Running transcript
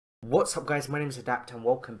What's up guys, my name is Adapt and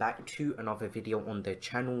welcome back to another video on the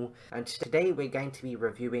channel, and today we're going to be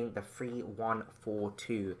reviewing the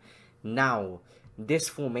 3-1-4-2. Now, this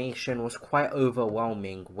formation was quite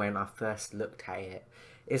overwhelming when I first looked at it.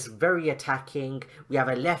 It's very attacking. We have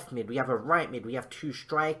a left mid, we have a right mid, we have two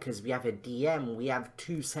strikers, we have a DM, we have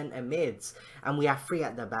two centre mids, and we have three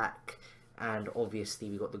at the back. And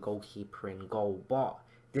obviously we got the goalkeeper in goal, but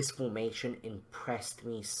this formation impressed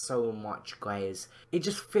me so much, guys. It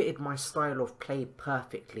just fitted my style of play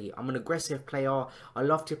perfectly. I'm an aggressive player. I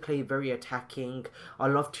love to play very attacking. I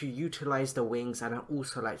love to utilize the wings, and I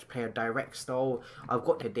also like to play a direct style. I've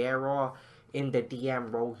got Hedera in the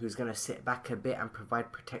DM role, who's going to sit back a bit and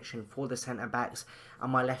provide protection for the centre backs,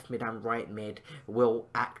 and my left mid and right mid will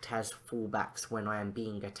act as fullbacks when I am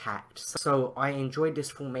being attacked. So I enjoyed this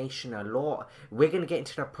formation a lot. We're going to get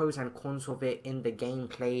into the pros and cons of it in the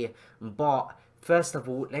gameplay, but first of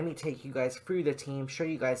all, let me take you guys through the team, show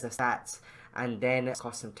you guys the stats, and then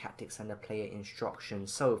discuss some tactics and the player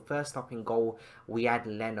instructions. So first up in goal, we had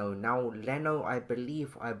Leno. Now Leno, I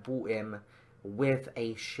believe I bought him with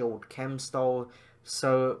a shield chem style.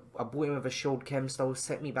 So I bought him with a shield chem style,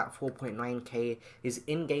 set me back 4.9k. His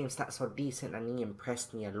in-game stats are decent and he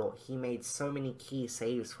impressed me a lot. He made so many key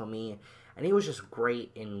saves for me and he was just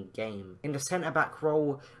great in game. In the centre back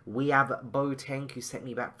role, we have Boateng, who set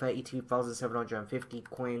me back 32,750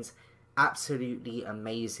 coins. Absolutely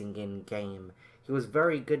amazing in game. He was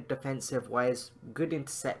very good defensive wise, good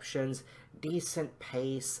interceptions, decent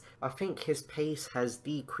pace. I think his pace has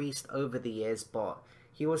decreased over the years, but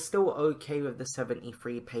he was still okay with the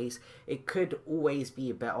 73 pace. It could always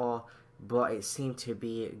be better, but it seemed to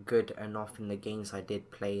be good enough in the games I did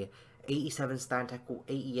play. 87 stand tackle,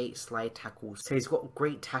 88 slide tackle, so he's got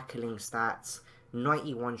great tackling stats.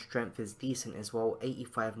 91 strength is decent as well,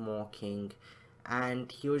 85 marking,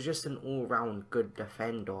 and he was just an all-round good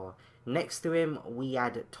defender. Next to him, we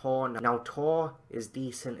had Tor. Now, Tor is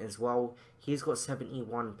decent as well. He's got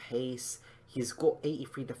 71 pace. He's got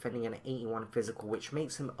 83 defending and 81 physical, which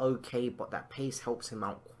makes him okay, but that pace helps him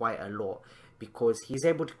out quite a lot because he's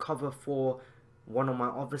able to cover for one of my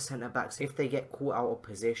other centre-backs if they get caught out of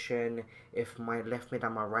position, if my left mid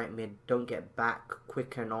and my right mid don't get back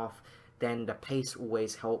quick enough, then the pace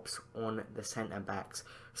always helps on the centre-backs.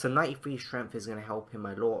 So 93 strength is going to help him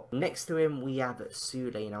a lot. Next to him, we have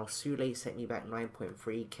Sule. Now, Sule set me back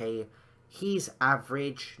 9.3k. He's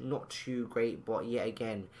average, not too great, but yet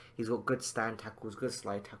again, he's got good stand tackles, good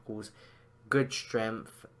slide tackles, good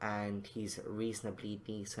strength, and he's reasonably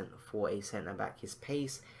decent for a centre-back. His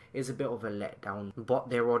pace is a bit of a letdown, but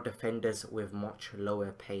there are defenders with much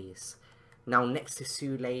lower pace. Now, next to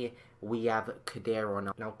Sule, we have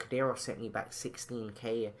Hedera. Now, Hedera sent me back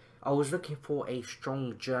 16k. I was looking for a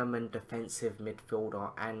strong German defensive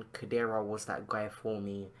midfielder, and Hedera was that guy for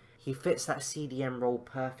me. He fits that CDM role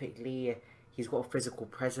perfectly. He's got a physical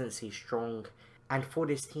presence, he's strong. And for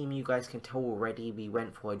this team, you guys can tell already, we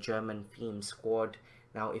went for a German themed squad.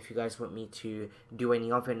 Now, if you guys want me to do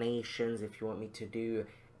any other nations, if you want me to do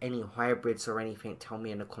any hybrids or anything, tell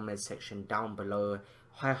me in the comments section down below.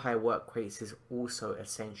 High work rates is also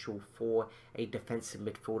essential for a defensive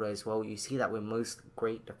midfielder as well. You see that with most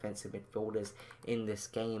great defensive midfielders in this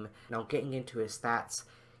game. Now, getting into his stats,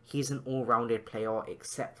 he's an all-rounded player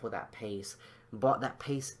except for that pace. But that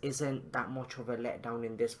pace isn't that much of a letdown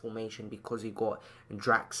in this formation because we got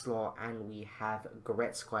Draxler and we have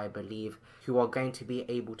Goretzka, I believe, who are going to be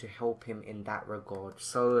able to help him in that regard.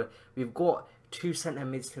 So we've got two centre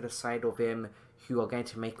mids to the side of him who are going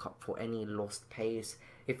to make up for any lost pace.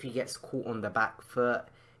 If he gets caught on the back foot,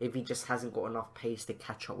 if he just hasn't got enough pace to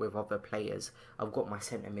catch up with other players, I've got my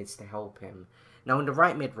centre mids to help him. Now, in the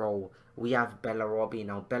right mid role, we have Bellarabi.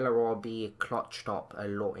 Now, Bellarabi clutched up a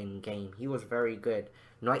lot in game. He was very good.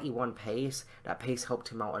 91 pace. That pace helped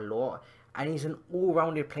him out a lot. And he's an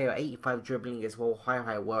all-rounded player. 85 dribbling as well.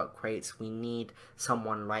 High work rates. We need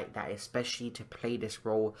someone like that, especially to play this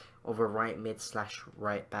role of a right mid /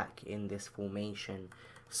 right back in this formation.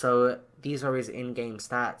 So these are his in-game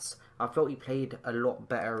stats. I felt he played a lot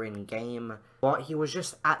better in game, but he was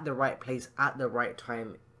just at the right place at the right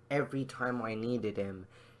time every time I needed him.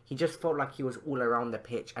 He just felt like he was all around the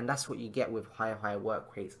pitch, and that's what you get with high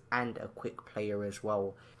work rates and a quick player as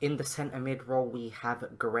well. In the centre mid role, we have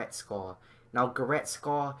Goretzka. Now,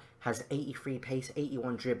 Goretzka has 83 pace,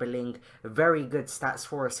 81 dribbling, very good stats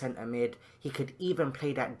for a centre mid. He could even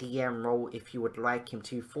play that DM role if you would like him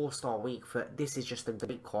to. 4-star weak foot. This is just a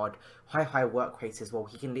great card. High work rates as well.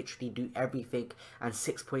 He can literally do everything, and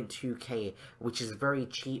 6.2k, which is very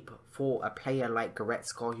cheap for a player like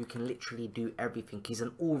Goretzka who can literally do everything. He's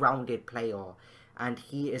an all-rounded player. and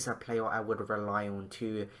he is a player I would rely on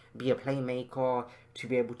to be a playmaker, to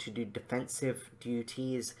be able to do defensive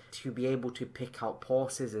duties, to be able to pick out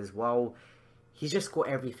passes as well. He's just got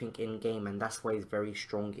everything in game, and that's why he's very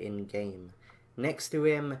strong in game. Next to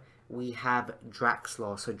him, we have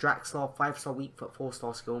Draxler. So Draxler, 5-star weak foot,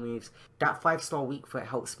 4-star skill moves. That 5-star weak foot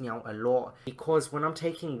helps me out a lot because when I'm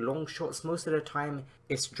taking long shots, most of the time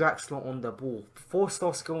it's Draxler on the ball.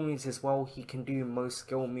 4-star skill moves as well. He can do most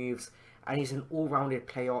skill moves, and he's an all-rounded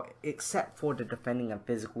player except for the defending and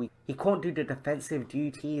physical. He can't do the defensive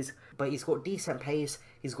duties, but he's got decent pace.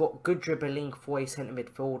 He's got good dribbling for a centre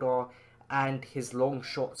midfielder, and his long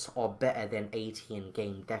shots are better than 80 in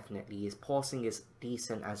game, definitely. His passing is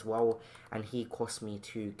decent as well, and he cost me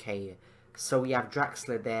 2k. So we have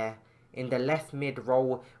Draxler there. In the left mid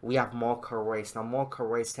role, we have Marco Reus. Now, Marco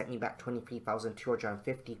Reus set me back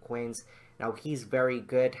 23,250 coins. Now, he's very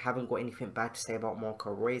good. Haven't got anything bad to say about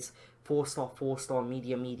Marco Reus. 4-star, 4-star,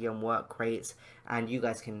 medium work rates. And you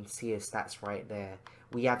guys can see his stats right there.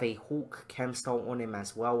 We have a Hawk chem style on him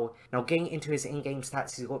as well. Now, getting into his in-game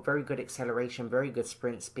stats, he's got very good acceleration, very good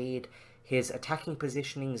sprint speed. His attacking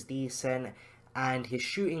positioning is decent, and his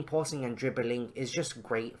shooting, passing, and dribbling is just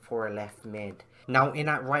great for a left mid. Now, in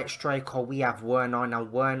that right striker, we have Werner. Now,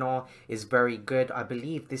 Werner is very good. I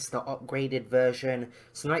believe this is the upgraded version.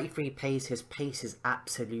 So, 93 pace. His pace is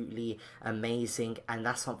absolutely amazing, and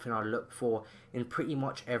that's something I look for in pretty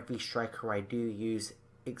much every striker I do use,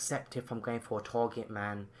 except if I'm going for a target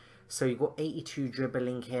man. So you got 82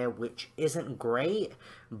 dribbling here, which isn't great,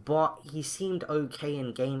 but he seemed okay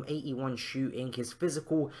in game. 81 shooting. His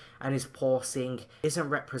physical and his passing isn't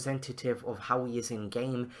representative of how he is in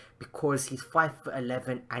game because he's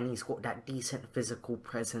 5'11" and he's got that decent physical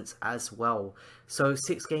presence as well. So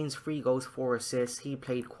 6 games, 3 goals, 4 assists. He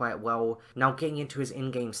played quite well. Now getting into his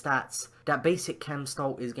in-game stats, that basic chem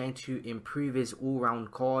style is going to improve his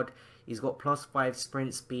all-round card. He's got +5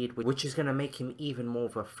 sprint speed, which is going to make him even more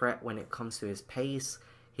of a threat when it comes to his pace.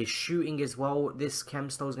 His shooting as well, this chem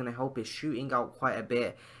style is going to help his shooting out quite a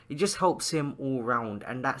bit. It just helps him all round,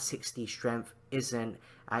 and that 60 strength isn't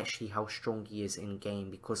actually how strong he is in game,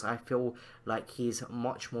 because I feel like he's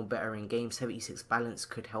much more better in game. 76 balance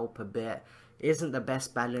could help a bit. It isn't the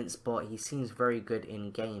best balance, but he seems very good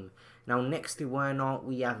in game. Now next to Werner,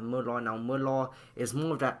 we have Muller. Now Muller is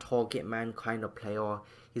more of that target man kind of player.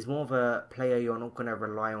 He's more of a player you're not going to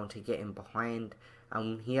rely on to get him behind.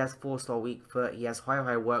 He has 4-star weak foot. He has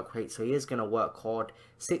high work rate, so he is going to work hard.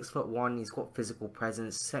 6'1", he's got physical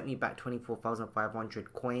presence. Sent me back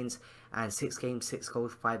 24,500 coins, and 6 games, 6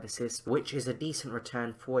 goals, 5 assists, which is a decent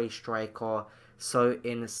return for a striker. So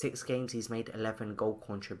in 6 games, he's made 11 goal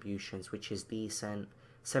contributions, which is decent.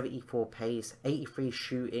 74 pace, 83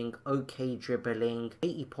 shooting, okay dribbling,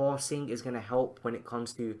 80 passing is going to help when it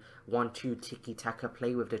comes to 1-2 tiki-taka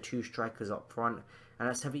play with the 2 strikers up front, and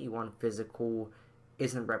at 71 physical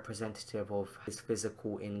isn't representative of his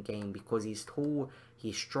physical in game because he's tall,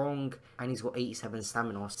 he's strong, and he's got 87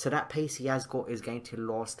 stamina, so that pace he has got is going to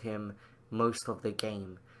last him most of the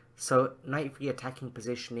game. So 93 attacking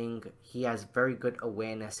positioning, he has very good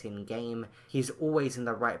awareness in game. He's always in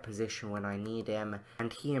the right position when I need him,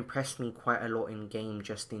 and he impressed me quite a lot in game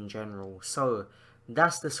just in general. So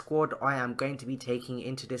that's the squad I am going to be taking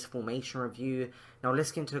into this formation review. Now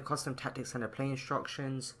let's get into the custom tactics and the play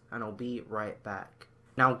instructions, and I'll be right back.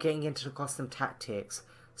 Now getting into the custom tactics.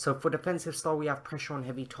 So for defensive style, we have pressure on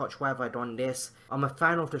heavy touch. Why have I done this? I'm a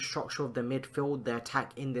fan of the structure of the midfield, the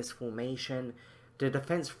attack in this formation. The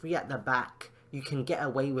defense 3 at the back, you can get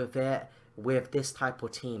away with it with this type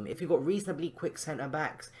of team. If you've got reasonably quick centre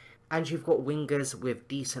backs and you've got wingers with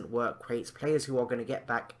decent work rates, players who are going to get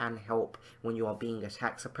back and help when you are being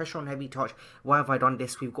attacked. So pressure on heavy touch. Why have I done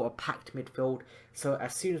this? We've got a packed midfield. So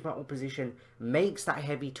as soon as my opposition makes that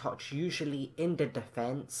heavy touch, usually in the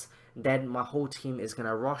defense, then my whole team is going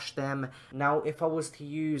to rush them. Now, if I was to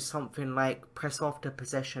use something like press after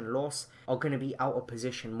possession loss, I'm going to be out of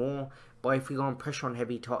position more. But if we go on pressure on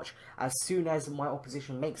heavy touch, as soon as my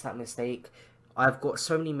opposition makes that mistake, I've got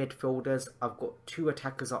so many midfielders, I've got 2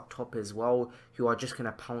 attackers up top as well, who are just going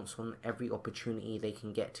to pounce on every opportunity they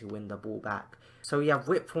can get to win the ball back. So we have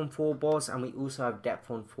width on 4 bars, and we also have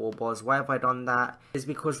depth on 4 bars. Why have I done that? It's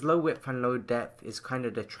because low width and low depth is kind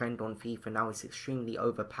of the trend on FIFA now. It's extremely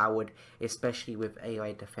overpowered, especially with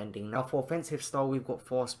AI defending. Now for offensive style, we've got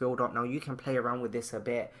fast build up. Now you can play around with this a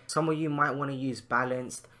bit. Some of you might want to use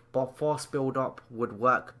balanced, but fast build up would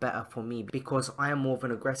work better for me because I am more of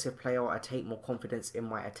an aggressive player. I take more confidence in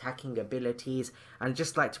my attacking abilities and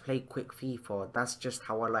just like to play quick FIFA. That's just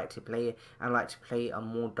how I like to play. I like to play a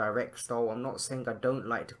more direct style. I'm not saying I don't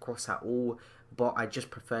like to cross at all, but I just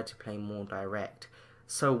prefer to play more direct.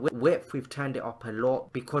 So with width, we've turned it up a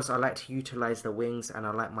lot because I like to utilize the wings and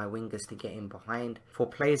I like my wingers to get in behind. For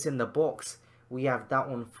players in the box, we have that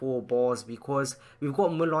on 4 bars because we've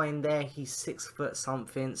got Muller in there. He's 6 foot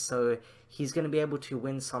something, so he's going to be able to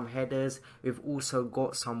win some headers. We've also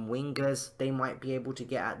got some wingers. They might be able to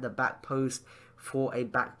get at the back post for a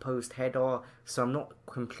back post header, so I'm not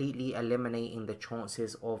completely eliminating the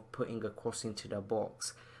chances of putting a cross into the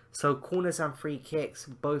box. So corners and free kicks,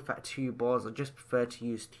 both at 2 bars. I just prefer to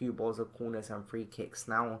use 2 bars of corners and free kicks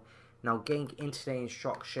now. Now getting into the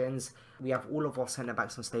instructions, we have all of our centre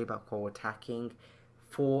backs on stay back while attacking.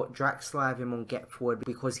 For Draxler, I have him on get forward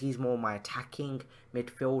because he's more my attacking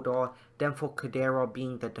midfielder. Then for Kadira,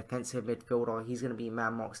 being the defensive midfielder, he's going to be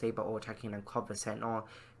man mark, stay back or attacking, and cover centre.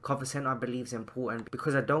 Cover centre I believe is important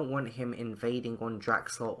because I don't want him invading on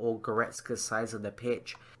Draxler or Goretzka's sides of the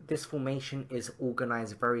pitch. This formation is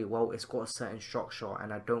organised very well. It's got a certain structure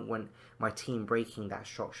and I don't want my team breaking that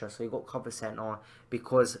structure. So you got cover centre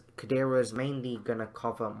because Kadira is mainly going to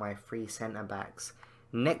cover my 3 centre backs.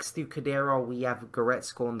 Next to Kadira, we have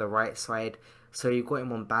Goretzka on the right side. So you got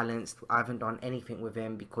him on balanced. I haven't done anything with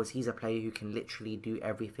him because he's a player who can literally do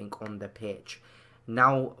everything on the pitch.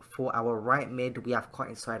 Now for our right mid, we have cut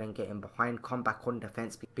inside and get in behind, come back on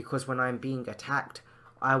defense, because when I'm being attacked,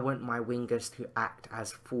 I want my wingers to act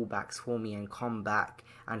as fullbacks for me and come back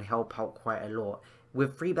and help out quite a lot.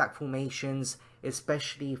 With 3 back formations,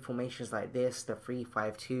 especially formations like this, the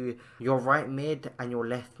 3-5-2, your right mid and your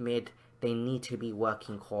left mid, they need to be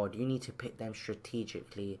working hard. You need to pick them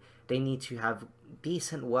strategically. They need to have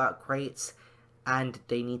decent work rates and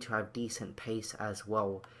they need to have decent pace as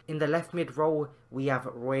well. In the left mid role, we have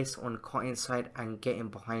Royce on cut inside and getting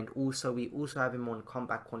behind. We also have him on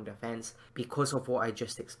comeback on defense because of what I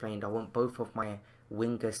just explained. I want both of my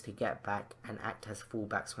wingers to get back and act as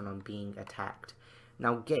fullbacks when I'm being attacked.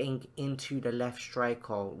 Now getting into the left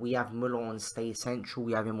striker, we have Muller on stay central.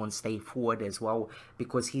 We have him on stay forward as well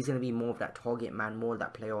because he's going to be more of that target man, more of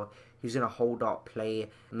that player who's going to hold up play.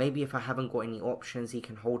 Maybe if I haven't got any options, he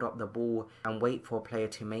can hold up the ball and wait for a player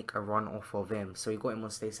to make a run off of him. So you got him on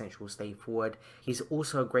stay central, stay forward. He's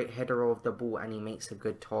also a great header of the ball and he makes a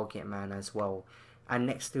good target man as well. And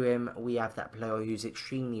next to him, we have that player who's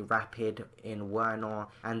extremely rapid in Werner.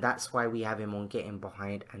 And that's why we have him on getting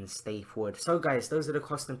behind and stay forward. So guys, those are the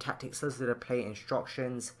custom tactics. Those are the play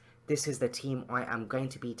instructions. This is the team I am going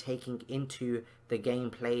to be taking into the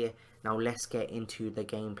gameplay. Now let's get into the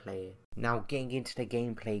gameplay. Now getting into the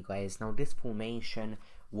gameplay, guys. Now this formation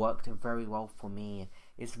worked very well for me.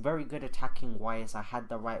 It's very good attacking wise. I had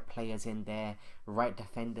the right players in there, right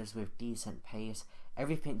defenders with decent pace.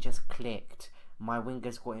 Everything just clicked. My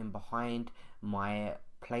wingers got in behind, my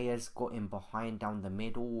players got in behind down the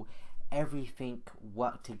middle. Everything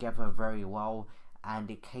worked together very well and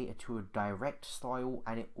it catered to a direct style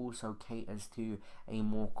and it also caters to a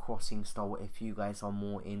more crossing style if you guys are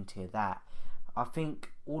more into that. I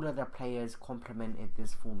think all of the players complemented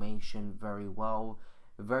this formation very well.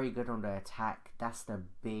 Very good on the attack. That's the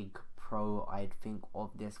big pro I'd think of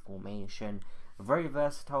this formation. Very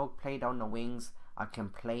versatile, play down the wings. I can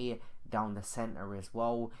play down the center as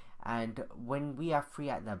well, and when we have 3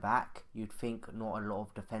 at the back, you'd think not a lot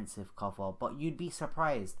of defensive cover, but you'd be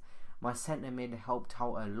surprised. My center mid helped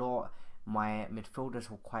out a lot. My midfielders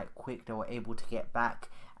were quite quick, they were able to get back,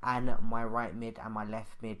 and my right mid and my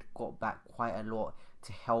left mid got back quite a lot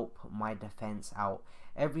to help my defense out.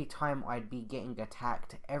 Every time I'd be getting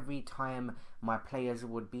attacked, every time my players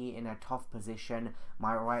would be in a tough position,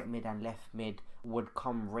 my right mid and left mid would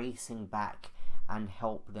come racing back and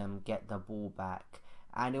help them get the ball back.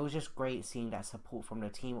 And it was just great seeing that support from the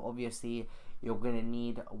team. Obviously, you're going to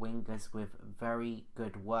need wingers with very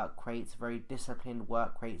good work rates, very disciplined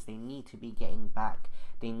work rates. They need to be getting back.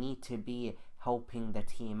 They need to be helping the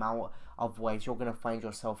team out. Otherwise, you're going to find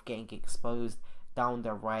yourself getting exposed down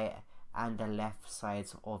the right and the left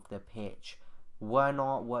sides of the pitch.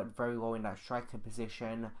 Werner worked very well in that striker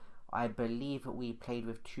position. I believe we played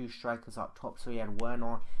with 2 strikers up top, so we had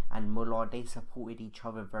Werner and Muller. They supported each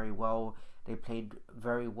other very well. They played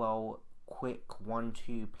very well, quick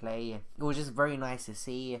 1-2 play. It was just very nice to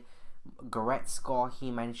see. Goretzka,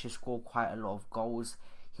 he managed to score quite a lot of goals.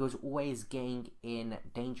 He was always getting in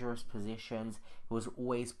dangerous positions. He was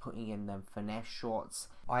always putting in them finesse shots.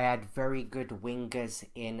 I had very good wingers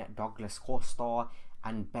in Douglas Costa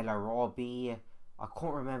and Bellarabi. I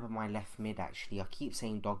can't remember my left mid actually. I keep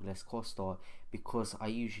saying Douglas Costa because I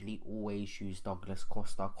usually always use Douglas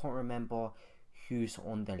Costa. I can't remember who's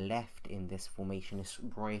on the left in this formation. It's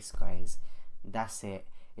Royce, guys. That's it.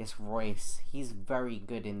 It's Royce. He's very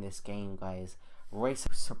good in this game, guys. Royce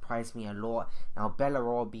surprised me a lot. Now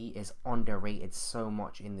Bellarabi is underrated so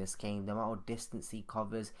much in this game. The amount of distance he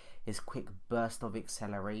covers, his quick burst of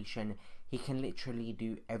acceleration, he can literally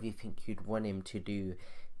do everything you'd want him to do.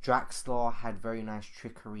 Draxler had very nice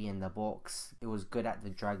trickery in the box. It was good at the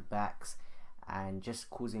drag backs and just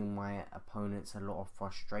causing my opponents a lot of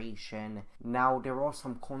frustration. Now there are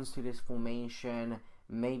some cons to this formation.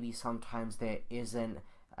 Maybe sometimes there isn't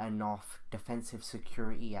enough defensive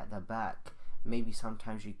security at the back. Maybe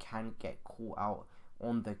sometimes you can get caught out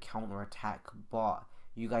on the counter attack, but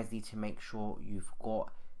you guys need to make sure you've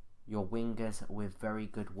got your wingers with very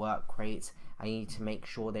good work rates, and you need to make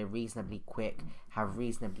sure they're reasonably quick, have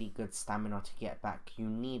reasonably good stamina to get back. You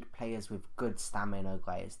need players with good stamina,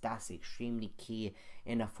 guys. That's extremely key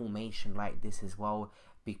in a formation like this as well,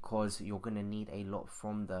 because you're going to need a lot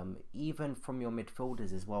from them, even from your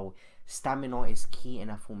midfielders as well. Stamina is key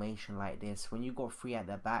in a formation like this. When you got 3 at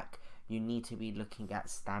the back, you need to be looking at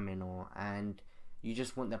stamina, and you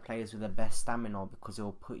just want the players with the best stamina because it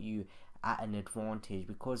will put you at an advantage.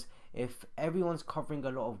 Because if everyone's covering a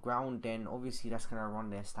lot of ground, then obviously that's going to run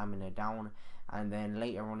their stamina down, and then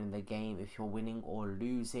later on in the game, if you're winning or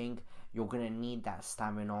losing, you're going to need that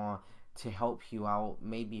stamina to help you out.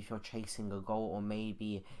 Maybe if you're chasing a goal, or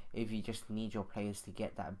maybe if you just need your players to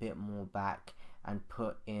get that bit more back and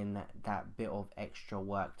put in that bit of extra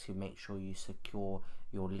work to make sure you secure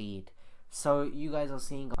your lead. So you guys are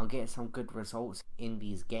seeing I'm getting some good results in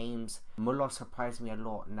these games. Muller surprised me a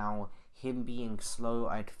lot. Now him being slow,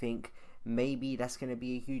 I'd think maybe that's going to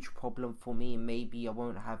be a huge problem for me. Maybe I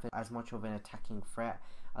won't have as much of an attacking threat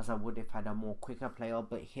as I would if I had a more quicker player,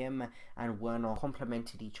 but him and Werner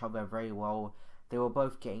complemented each other very well. They were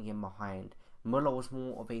both getting in behind. Muller was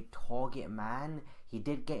more of a target man. He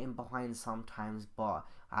did get in behind sometimes, but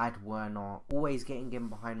I had Werner always getting in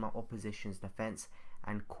behind my opposition's defense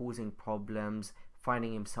and causing problems,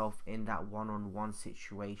 finding himself in that one-on-one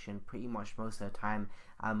situation pretty much most of the time,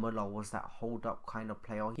 and Muller was that hold-up kind of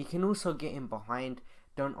player. He can also get in behind,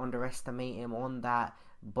 don't underestimate him on that,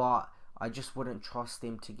 but I just wouldn't trust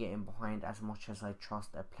him to get in behind as much as I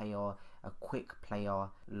trust a player, a quick player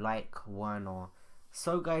like Werner.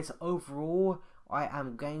 So guys, overall, I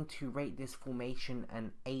am going to rate this formation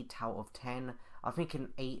an 8 out of 10. I think an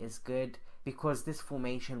 8 is good, because this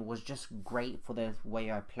formation was just great for the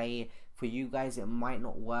way I play. For you guys it might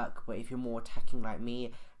not work, but if you're more attacking like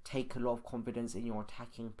me, take a lot of confidence in your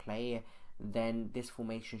attacking play, then this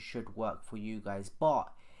formation should work for you guys.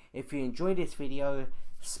 But if you enjoyed this video,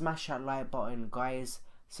 smash that like button guys,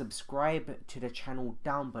 subscribe to the channel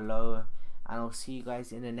down below, and I'll see you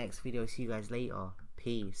guys in the next video. See you guys later.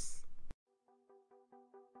 Peace.